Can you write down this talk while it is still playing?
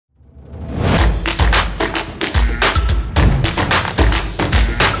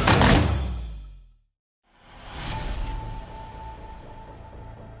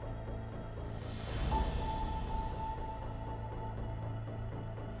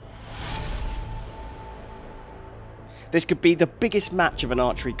This could be the biggest match of an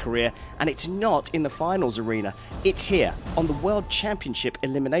archery career, and it's not in the finals arena. It's here, on the World Championship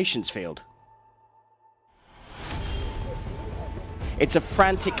eliminations field. It's a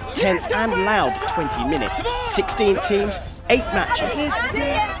frantic, tense and loud 20 minutes, 16 teams, 8 matches,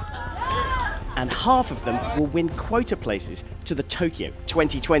 and half of them will win quota places to the Tokyo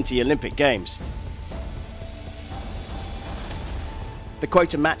 2020 Olympic Games. The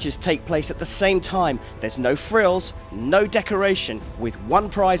quota matches take place at the same time. There's no frills, no decoration, with one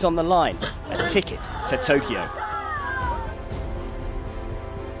prize on the line, a ticket to Tokyo.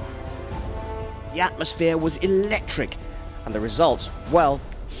 The atmosphere was electric, and the results, well,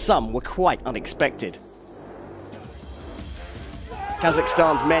 some were quite unexpected.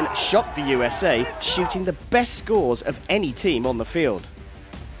 Kazakhstan's men shocked the USA, shooting the best scores of any team on the field.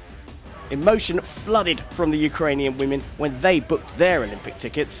 Emotion flooded from the Ukrainian women when they booked their Olympic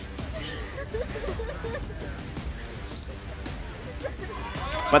tickets.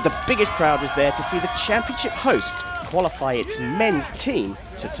 But the biggest crowd was there to see the championship hosts qualify its men's team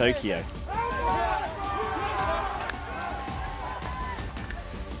to Tokyo.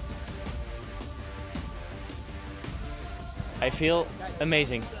 I feel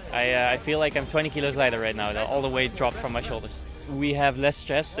amazing. I feel like I'm 20 kilos lighter right now. All the weight dropped from my shoulders. We have less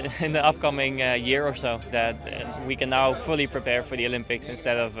stress in the upcoming year or so, that we can now fully prepare for the Olympics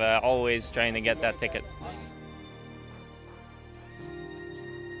instead of always trying to get that ticket.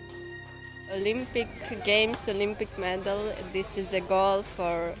 Olympic Games, Olympic medal, this is a goal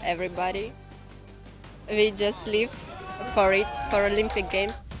for everybody. We just live for it, for Olympic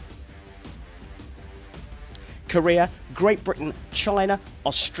Games. Korea, Great Britain, China,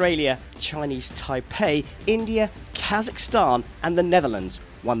 Australia, Chinese Taipei, India, Kazakhstan and the Netherlands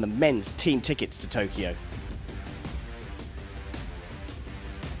won the men's team tickets to Tokyo.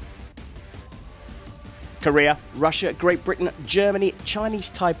 Korea, Russia, Great Britain, Germany,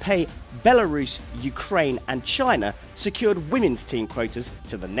 Chinese Taipei, Belarus, Ukraine and China secured women's team quotas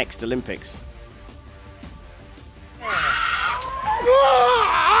to the next Olympics.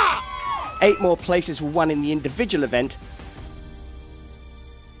 Eight more places were won in the individual event,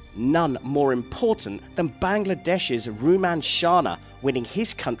 none more important than Bangladesh's Ruman Shana winning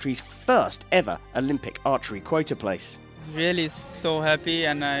his country's first ever Olympic archery quota place. Really so happy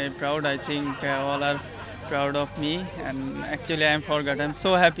and I'm proud. I think all are proud of me, and actually I'm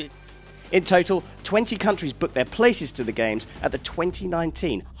so happy. In total, 20 countries booked their places to the Games at the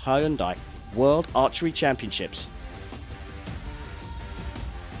 2019 Hyundai World Archery Championships.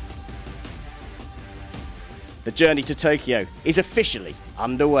 The journey to Tokyo is officially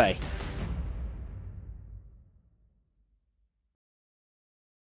underway.